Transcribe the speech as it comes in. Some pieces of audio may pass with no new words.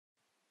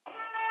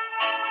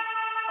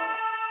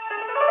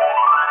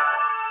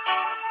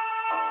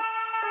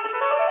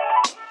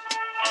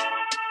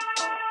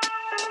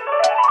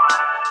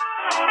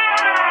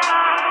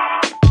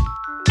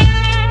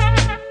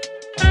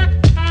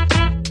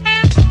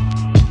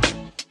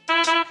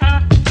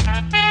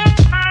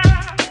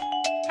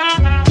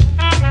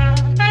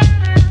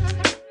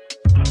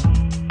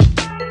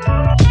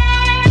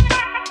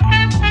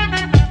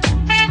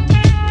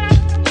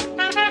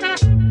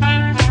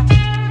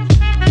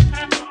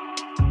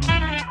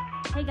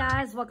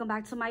guys, welcome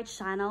back to my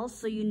channel.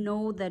 So you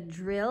know the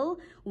drill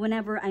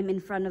whenever I'm in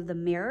front of the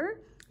mirror.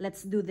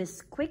 Let's do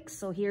this quick.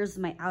 So here's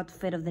my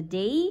outfit of the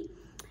day.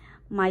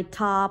 My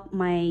top,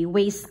 my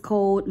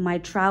waistcoat, my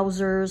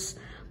trousers,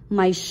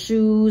 my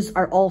shoes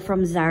are all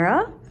from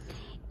Zara.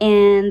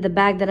 And the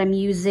bag that I'm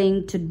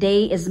using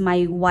today is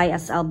my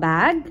YSL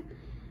bag.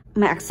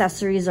 My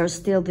accessories are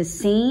still the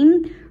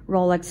same.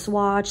 Rolex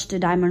watch, 2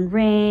 diamond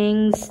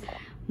rings,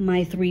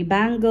 my 3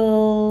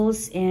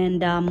 bangles,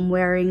 and I'm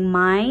wearing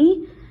my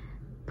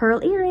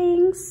pearl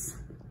earrings.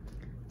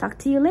 Talk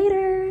to you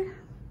later.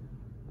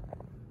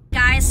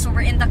 Guys, so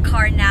we're in the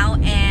car now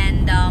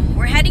and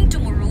we're heading to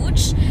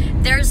Morouj.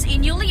 There's a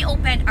newly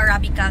opened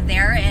Arabica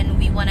there and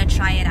we want to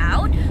try it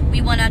out.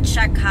 We want to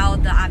check how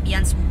the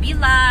ambience will be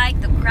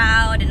like, the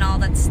crowd and all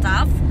that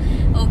stuff.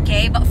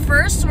 Okay, but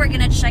first we're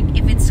gonna check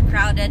if it's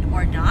crowded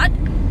or not.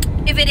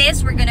 If it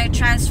is, we're gonna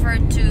transfer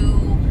to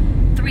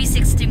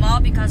 360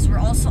 Mall because we're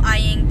also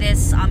eyeing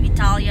this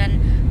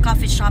Italian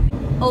coffee shop.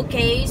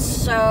 Okay,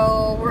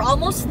 so we're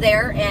almost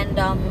there and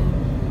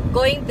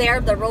going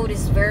there, the road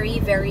is very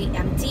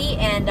empty,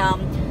 and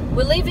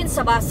we live in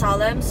Sabah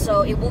Salem,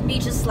 so it will be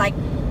just like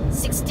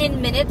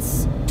 16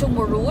 minutes to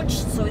Murouj,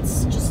 so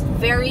it's just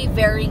very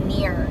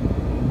near.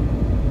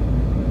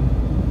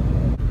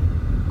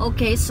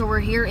 Okay, so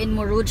we're here in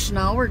Murouj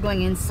now. We're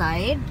going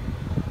inside.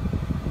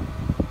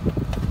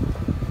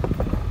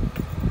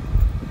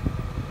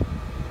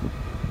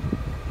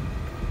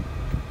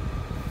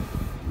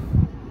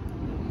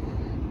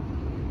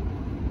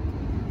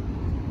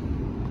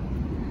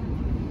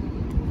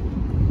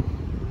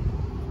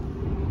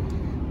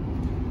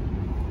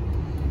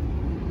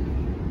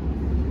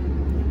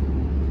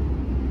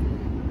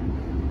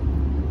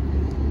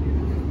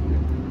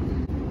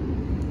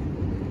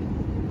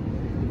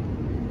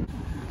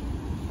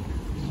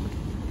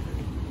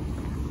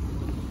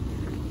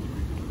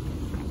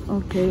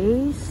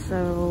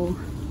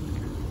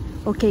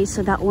 Okay,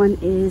 so that one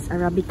is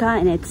Arabica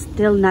and it's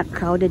still not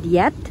crowded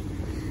yet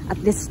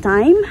at this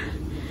time.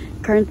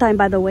 Current time,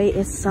 by the way,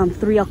 is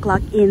 3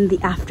 o'clock in the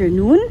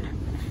afternoon.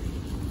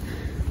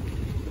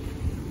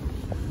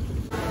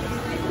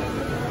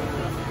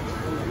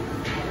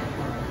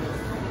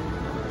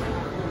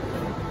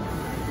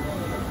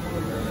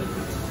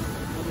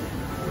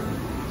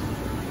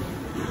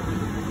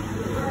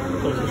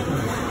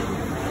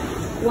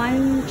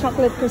 One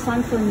chocolate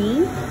croissant for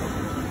me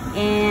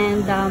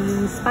and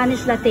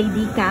Spanish latte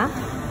decaf.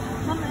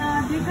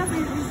 Decaf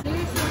is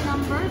your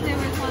number. They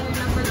will call your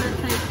number that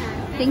side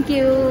there. Thank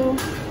you.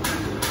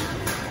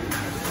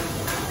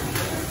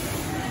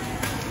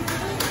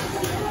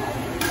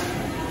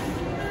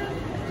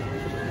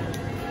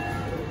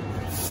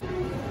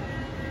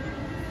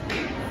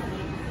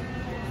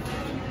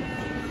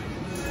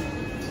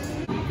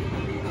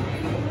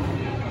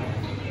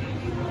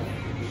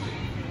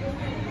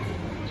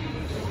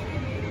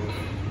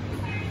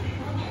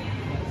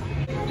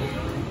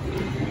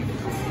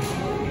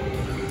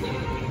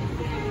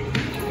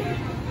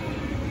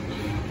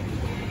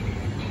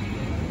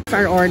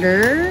 Our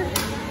order.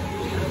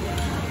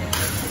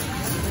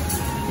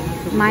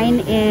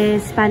 Mine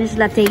is Spanish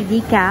latte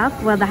decaf,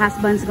 while the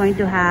husband's going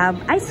to have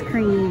ice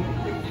cream.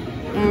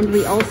 And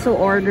we also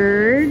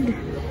ordered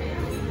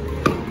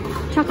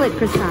chocolate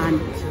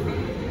croissant.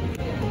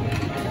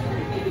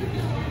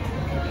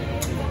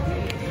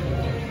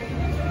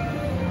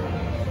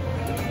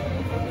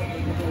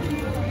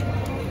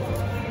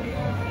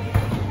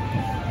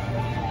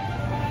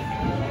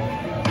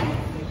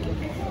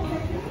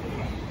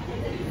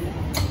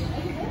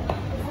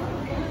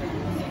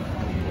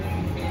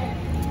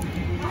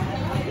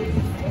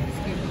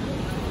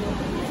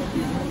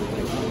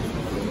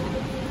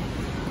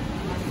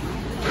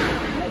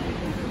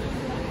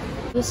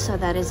 So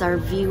that is our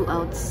view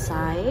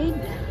outside.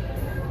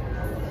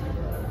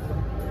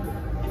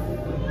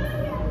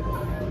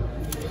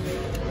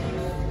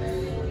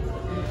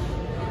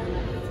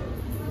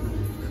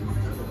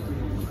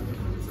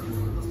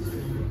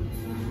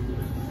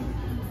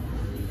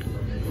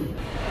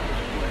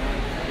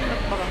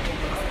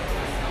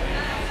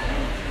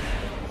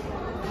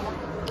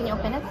 Can you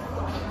open it?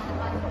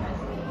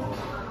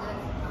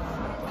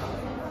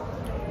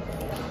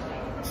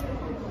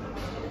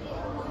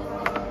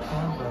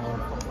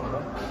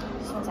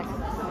 Just 1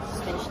 second. I'll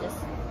just finish this.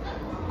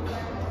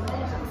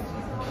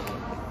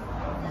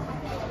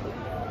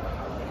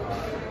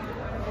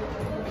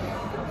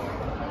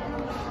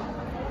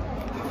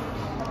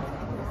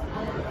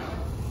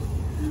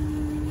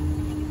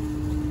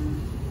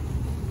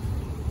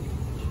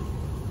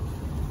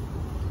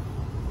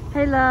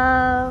 Hey,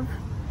 love.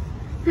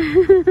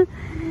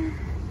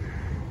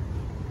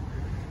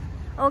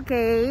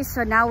 Okay,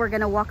 so now we're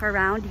gonna walk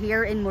around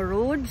here in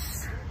Murouj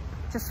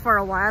just for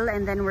a while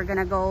and then we're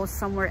gonna go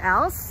somewhere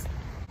else.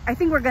 I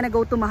think we're gonna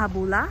go to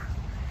Mahabula.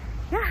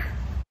 Yeah.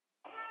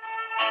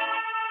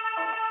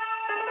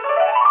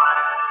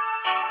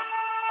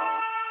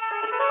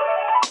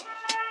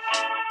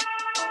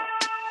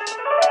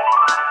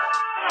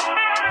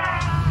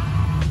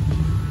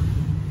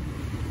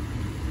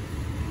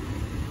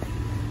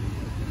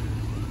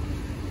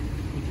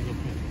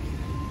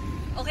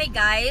 Okay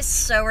guys,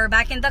 so we're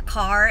back in the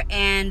car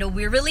and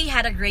we really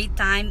had a great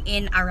time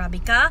in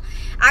Arabica.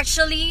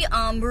 Actually,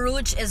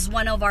 Murouj is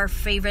one of our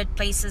favorite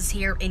places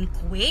here in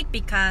Kuwait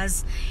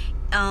because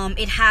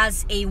it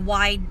has a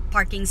wide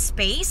parking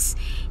space,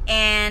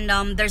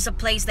 and there's a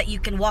place that you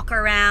can walk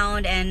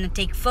around and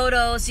take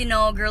photos, you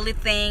know, girly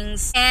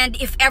things.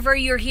 And if ever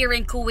you're here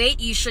in Kuwait,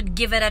 you should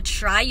give it a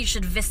try. You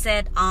should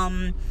visit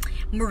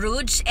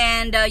Murouj,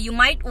 and you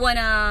might want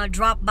to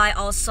drop by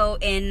also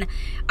in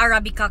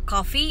Arabica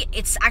Coffee.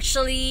 It's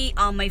actually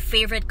my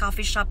favorite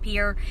coffee shop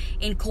here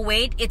in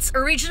Kuwait. It's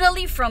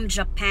originally from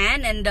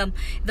Japan, and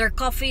their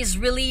coffee is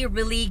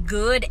really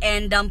good.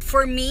 And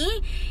for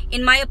me,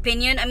 in my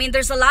opinion, I mean,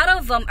 there's a lot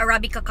of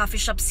Arabica coffee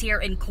shops here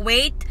in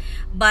Kuwait,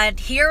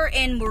 but here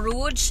in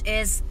Murouj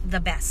is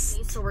the best.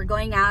 Okay, so we're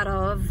going out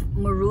of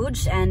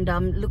Murouj, and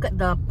look at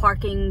the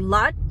parking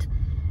lot.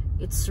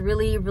 It's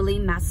really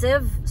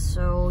massive,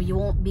 so you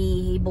won't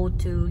be able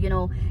to, you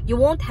know, you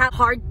won't have a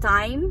hard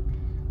time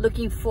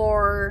looking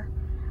for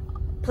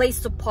a place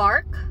to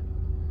park.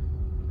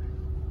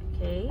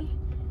 Okay,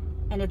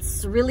 and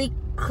it's really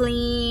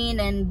clean,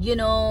 and you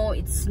know,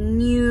 it's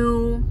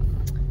new.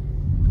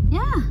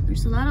 Yeah,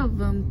 there's a lot of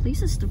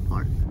places to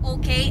park.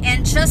 Okay,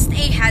 and just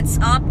a heads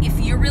up, if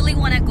you really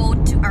want to go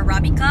to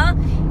Arabica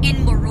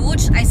in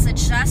Murouj, I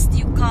suggest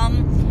you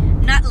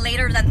come not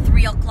later than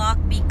 3 o'clock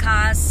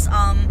because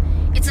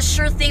it's a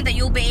sure thing that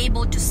you'll be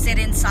able to sit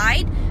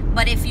inside.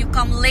 But if you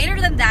come later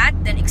than that,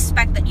 then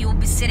expect that you will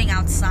be sitting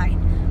outside,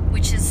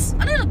 which is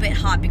a little bit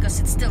hot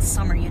because it's still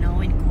summer, you know,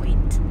 in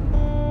Kuwait.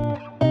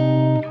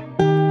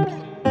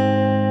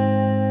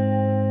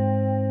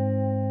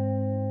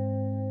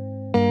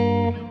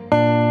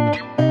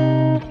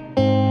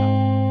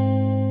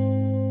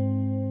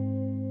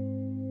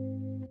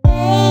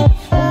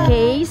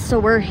 Okay, so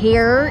we're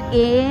here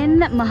in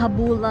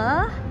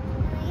Mahabula,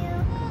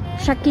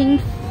 checking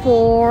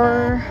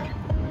for,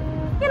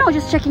 you know,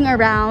 just checking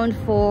around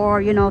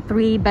for, you know,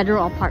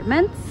 3-bedroom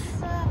apartments.